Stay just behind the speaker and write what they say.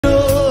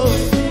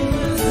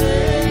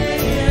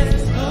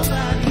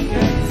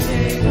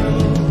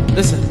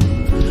Listen.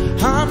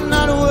 I'm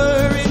not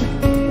worried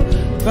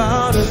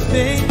about a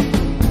thing,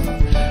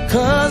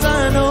 'cause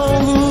I know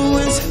who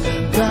is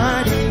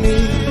guiding me.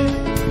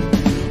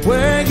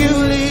 Where you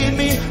lead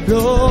me,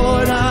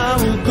 Lord, I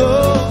will go,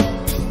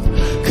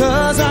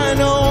 'cause I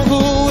know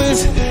who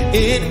is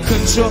in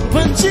control.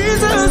 When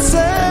Jesus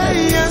says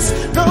yes,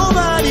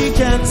 nobody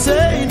can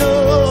say no.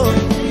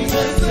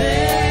 Jesus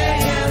says yes,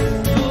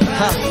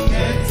 nobody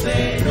can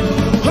say no.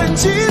 When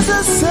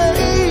Jesus says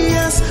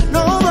yes,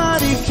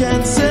 nobody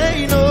can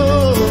say no.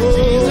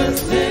 Jesus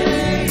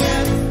says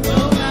yes,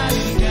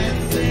 nobody can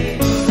say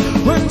no.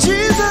 When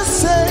Jesus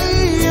says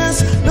yes,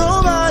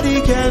 nobody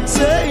can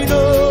say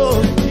no.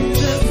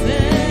 Jesus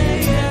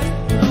says yes,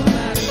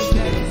 nobody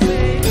can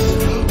say no.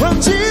 When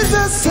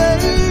Jesus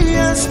says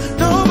yes,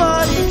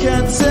 nobody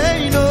can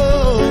say no.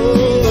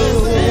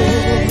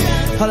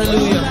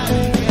 Hallelujah.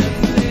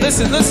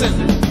 Listen, listen.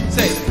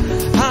 Say,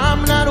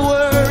 I'm not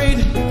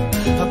worried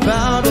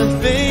about a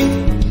thing,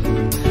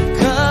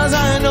 'cause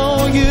I know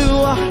you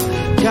are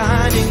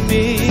guiding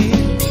me.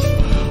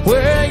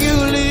 Where you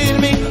lead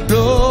me,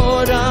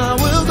 Lord, I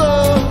will go,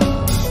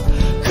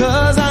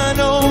 'cause I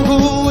know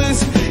who is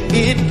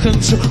in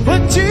control.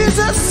 When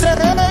Jesus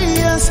says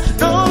yes,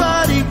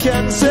 nobody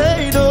can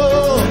say no.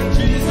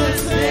 Jesus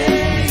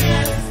says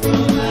yes,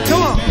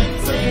 come on.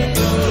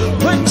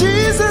 When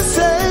Jesus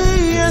says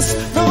yes,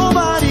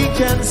 nobody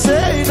can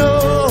say no.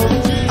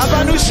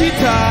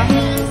 Abanushita,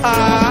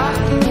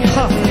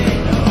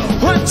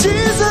 when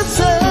Jesus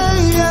says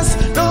yes,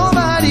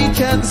 nobody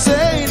can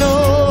say no.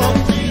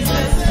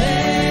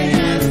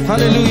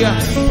 Hallelujah.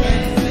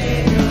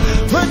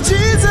 When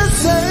Jesus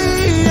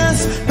says yes,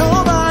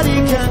 nobody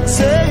can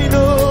say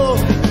no.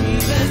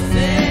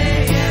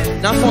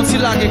 Na fonti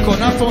lageko,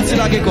 na fonti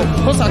lageko.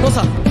 Cosa,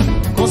 cosa,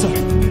 cosa,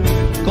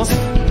 cosa,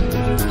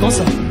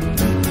 cosa,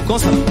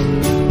 cosa,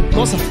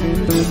 cosa,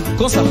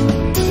 cosa,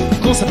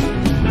 cosa,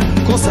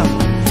 cosa.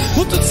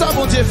 Pour tout ça,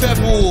 mon Dieu fait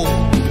pour vous.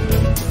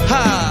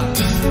 Ha!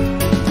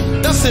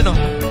 Dansez non.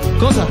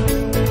 Comme ça.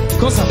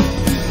 Comme ça.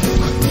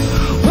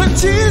 When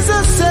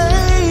Jesus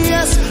says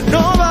yes,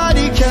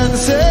 nobody can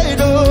say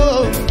no.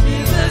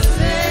 Jesus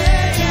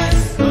says yes,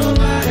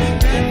 nobody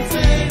can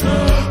say no.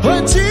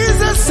 When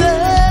Jesus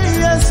says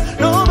yes,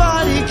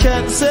 nobody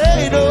can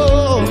say no.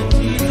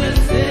 Jesus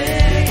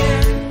says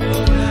yes,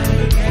 nobody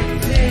can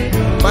say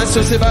no.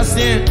 Monsieur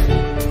Sébastien,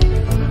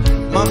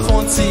 m'a fait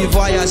un petit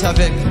voyage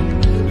avec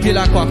Pye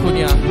Lakwa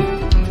Kounia.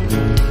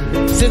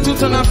 C'est tout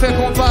un affaire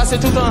qu'on passe, c'est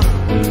tout un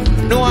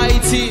nous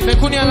Haïti, mais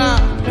Kounia là,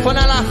 on a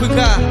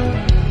l'Afrique,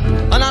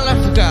 on a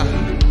l'Afrique,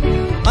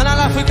 on a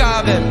l'Afrique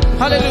avec.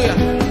 Hallelujah.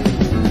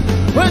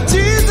 When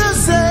Jesus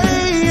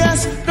says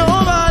yes,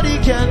 nobody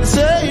can